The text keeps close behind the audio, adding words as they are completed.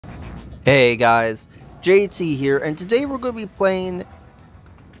Hey guys, JT here, and today we're going to be playing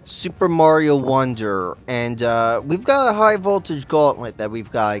Super Mario Wonder, and we've got a high voltage gauntlet that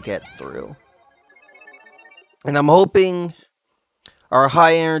we've got to get through. And I'm hoping our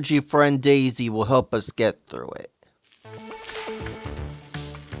high energy friend Daisy will help us get through it.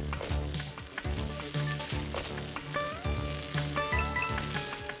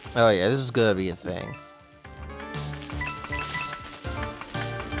 Oh yeah, this is going to be a thing.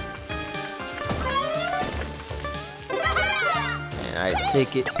 I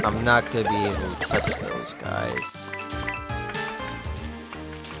take it I'm not going to be able to touch those guys.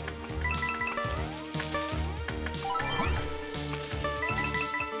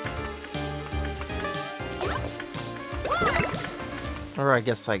 Or I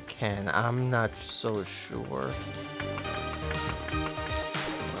guess I can. I'm not so sure.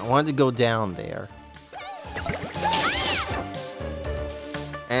 I wanted to go down there.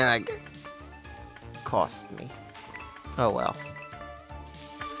 And cost me. Oh well.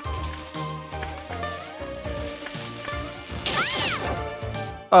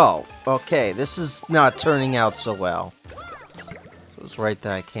 Oh, okay, this is not turning out so well. So it's right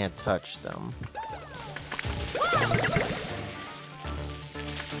that I can't touch them.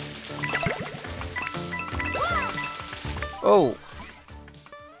 Oh!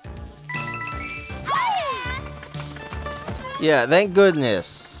 Yeah, thank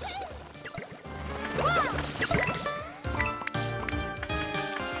goodness.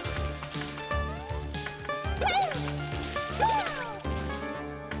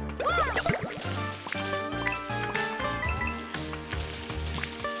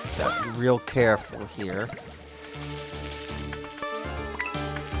 Gotta be real careful here.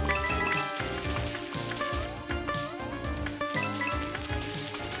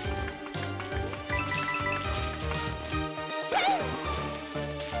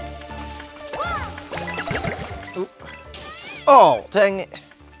 Oop. Oh, dang it.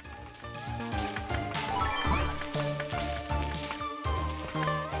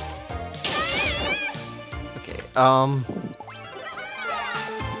 Okay,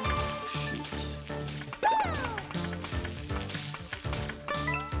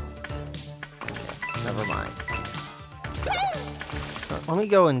 never mind. Let me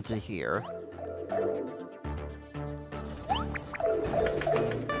go into here.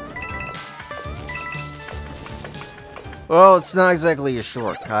 Well, it's not exactly a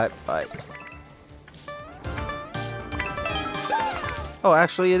shortcut, but... Oh,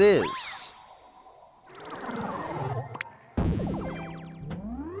 actually it is.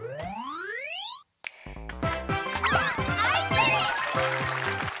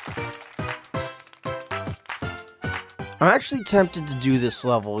 I'm actually tempted to do this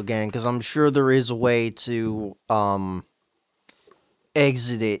level again, because I'm sure there is a way to,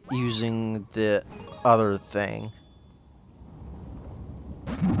 exit it using the other thing.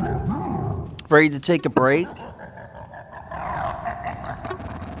 Ready to take a break?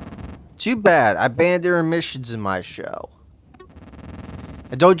 Too bad, I banned intermissions in my show.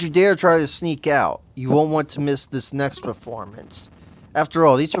 And don't you dare try to sneak out. You won't want to miss this next performance. After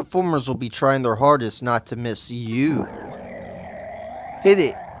all, these performers will be trying their hardest not to miss you. Hit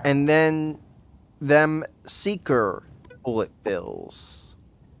it, and then them Seeker bullet bills.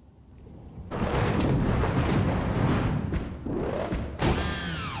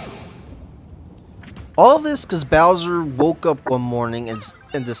 All this because Bowser woke up one morning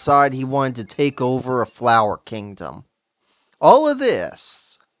and decided he wanted to take over a Flower Kingdom. All of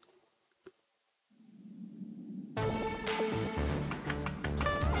this.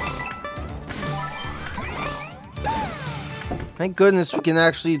 Thank goodness we can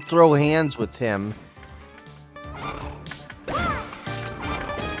actually throw hands with him.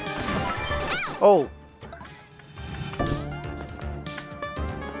 Oh.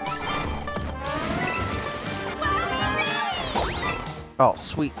 Oh,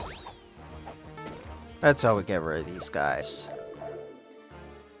 sweet. That's how we get rid of these guys.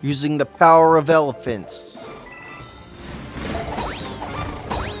 Using the power of elephants.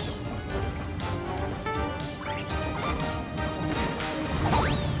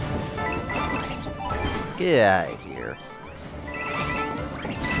 Get out of here.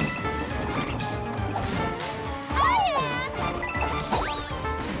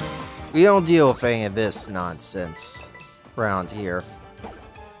 We don't deal with any of this nonsense around here.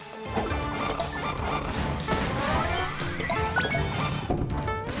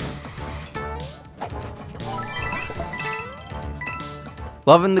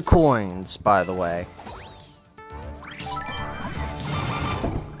 Loving the coins, by the way.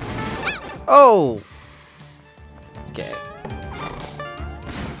 Oh! Okay.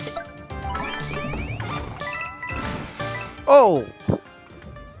 Oh!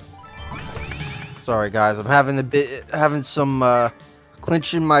 Sorry guys, I'm having some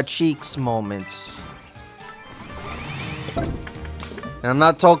clenching my cheeks moments. And I'm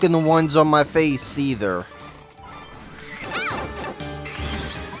not talking the ones on my face either.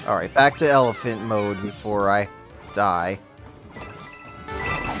 Alright, back to elephant mode before I die.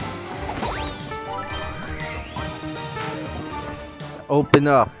 Open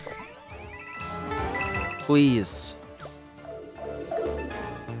up. Please.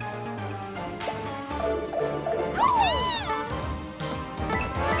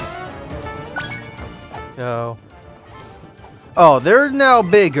 Go. Oh, they're now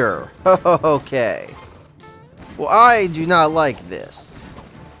bigger. Okay. Well, I do not like this.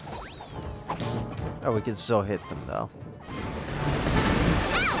 Oh, we can still hit them, though.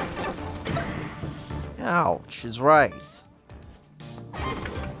 Ouch, is right.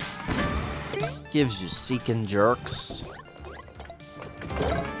 Gives you seeking jerks.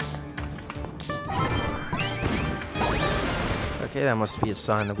 Okay, that must be a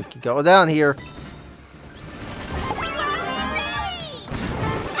sign that we can go down here.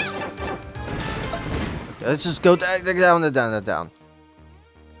 Okay, let's just go down.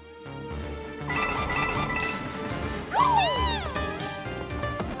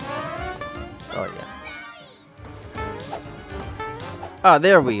 Oh, yeah. Ah,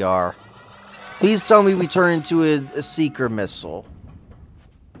 there we are. Please tell me we turn into a seeker missile.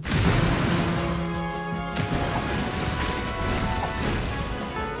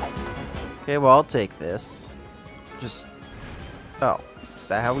 Okay, well, I'll take this. Just... Oh, is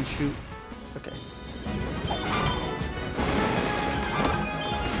that how we shoot? Okay.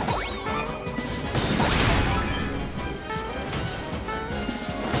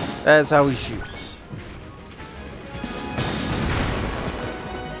 That's how he shoots.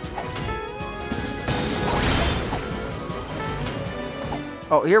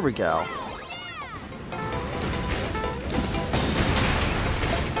 Oh, here we go.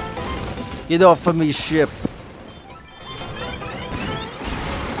 Get off of me, ship.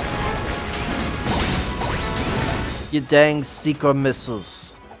 You dang seeker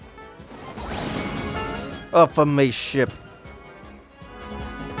missiles. Off of me, ship.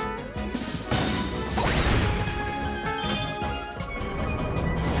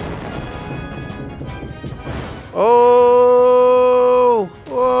 Oh!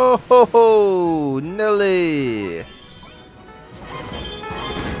 Whoa! Nelly! I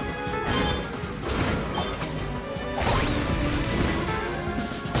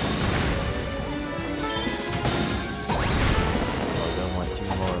don't want to do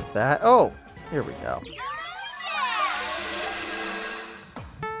more of that. Oh! Here we go.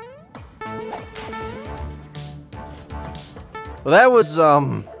 Well, that was,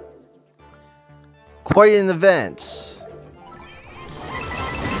 quite an event.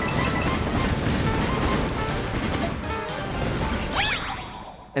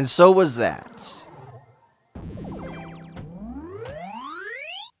 And so was that.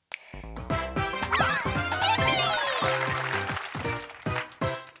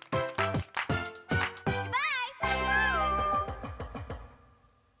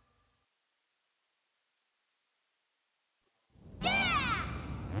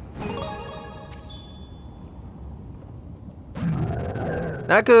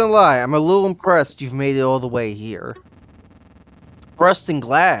 Not gonna lie, I'm a little impressed you've made it all the way here. Impressed and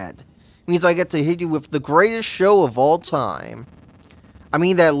glad. Means I get to hit you with the greatest show of all time. I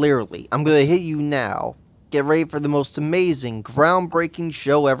mean that literally. I'm gonna hit you now. Get ready for the most amazing, groundbreaking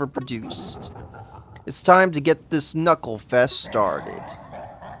show ever produced. It's time to get this Knuckle Fest started.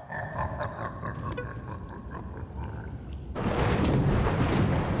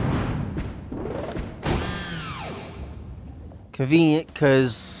 Convenient,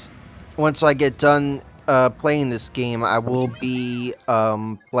 because once I get done playing this game, I will be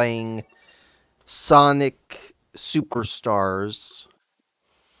playing Sonic Superstars,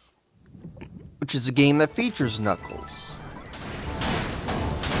 which is a game that features Knuckles.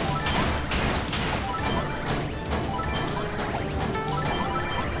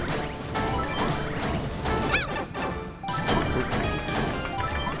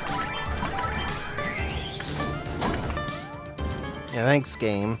 Yeah, thanks,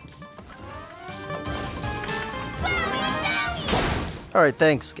 game. Alright,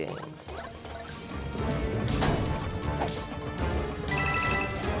 thanks, game.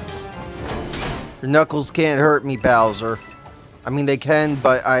 Your Knuckles can't hurt me, Bowser. I mean, they can,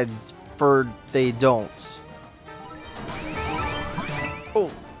 but I'd prefer they don't. Oh.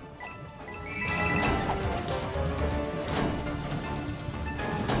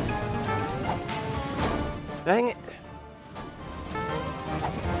 Dang it.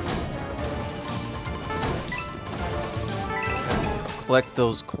 Collect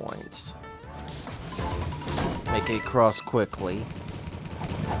those coins. Make it cross quickly.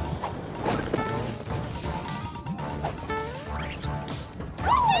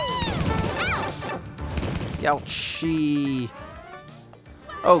 Ouchie.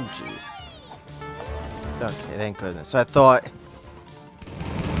 Oh, jeez. Okay, thank goodness. I thought...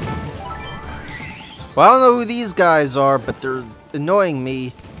 Well, I don't know who these guys are, but they're annoying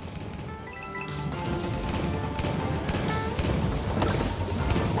me.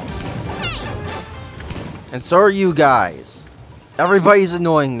 And so are you guys. Everybody's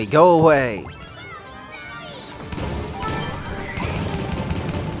annoying me. Go away.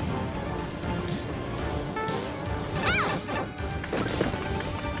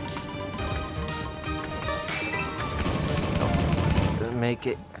 Didn't make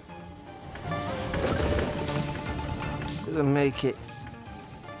it. Didn't make it.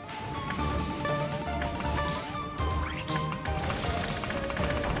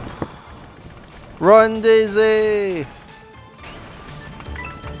 Run, Daisy!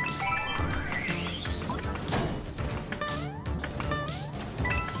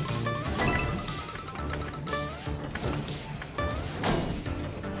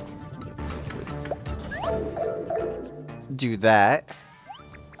 Do that.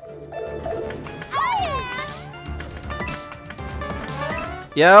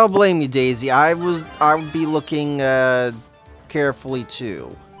 Yeah, I don't blame you, Daisy. I would be looking carefully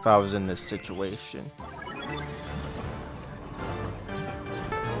too if I was in this situation.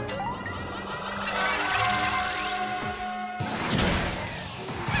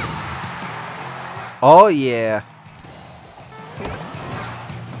 Oh yeah.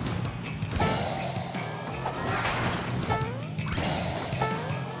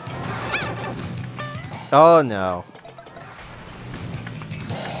 Oh no.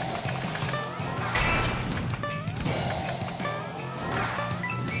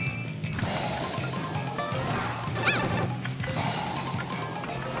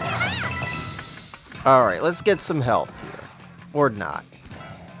 Alright, let's get some health here. Or not.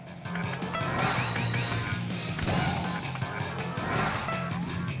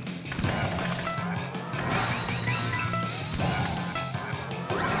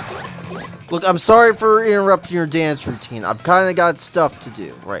 Look, I'm sorry for interrupting your dance routine. I've kind of got stuff to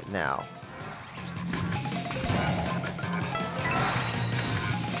do right now.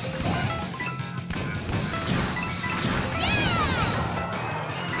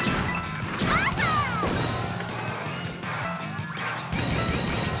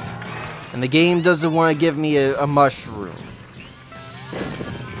 And the game doesn't want to give me a mushroom.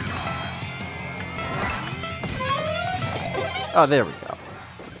 Oh, there we go.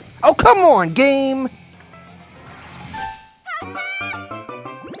 Oh, come on, game!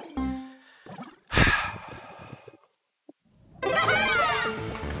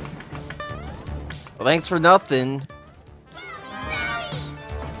 Well, thanks for nothing.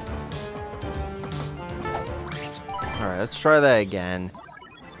 Alright, let's try that again.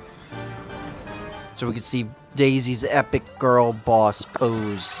 So we can see Daisy's epic girl boss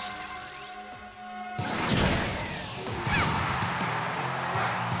pose.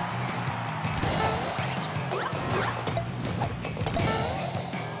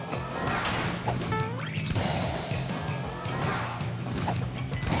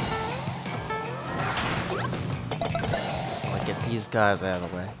 Get these guys out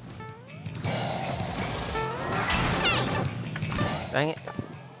of the way. Dang it.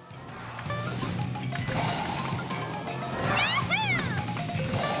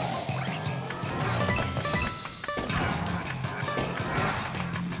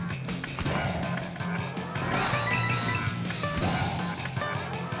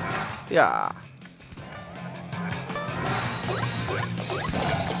 Yeah.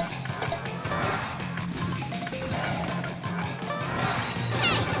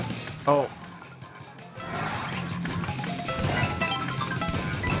 Oh.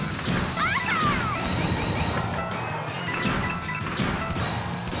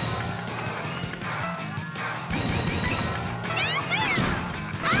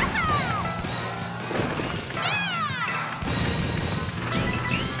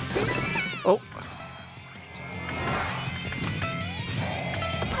 Oh.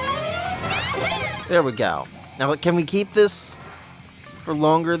 There we go. Now, can we keep this for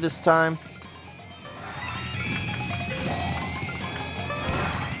longer this time?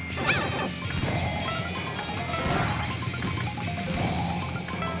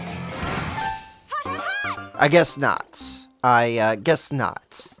 I guess not. I guess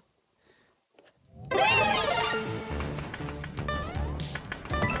not.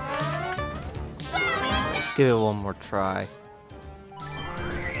 Let's give it one more try.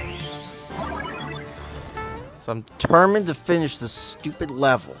 So I'm determined to finish this stupid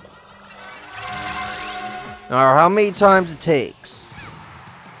level. No matter how many times it takes.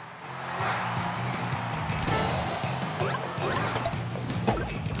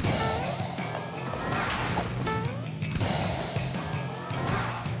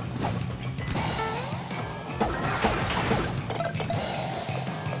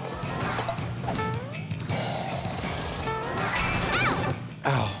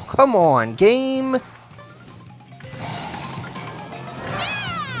 Oh, come on, game!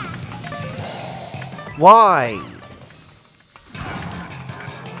 Why?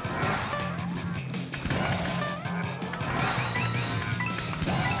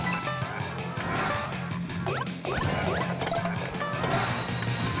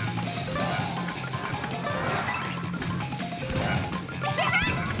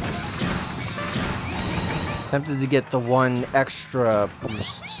 Tempted to get the one extra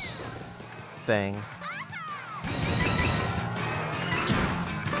boost thing.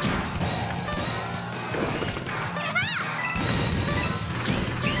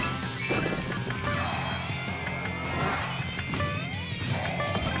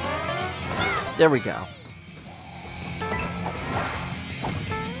 There we go.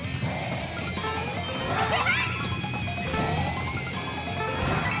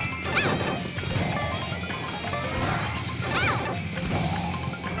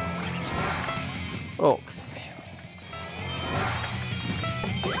 Okay.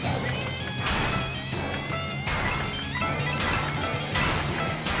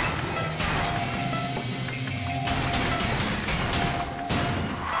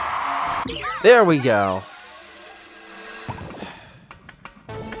 There we go.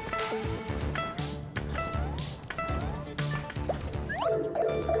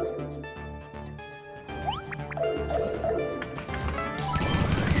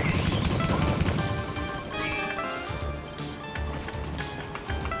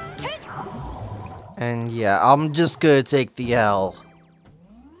 And yeah, I'm just gonna take the L.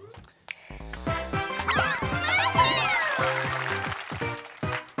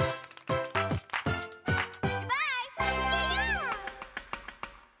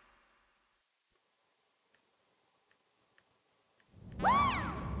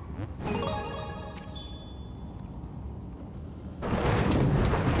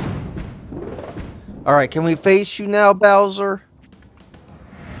 Alright, can we face you now, Bowser?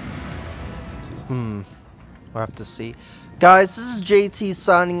 We'll have to see. Guys, this is JT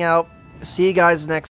signing out. See you guys next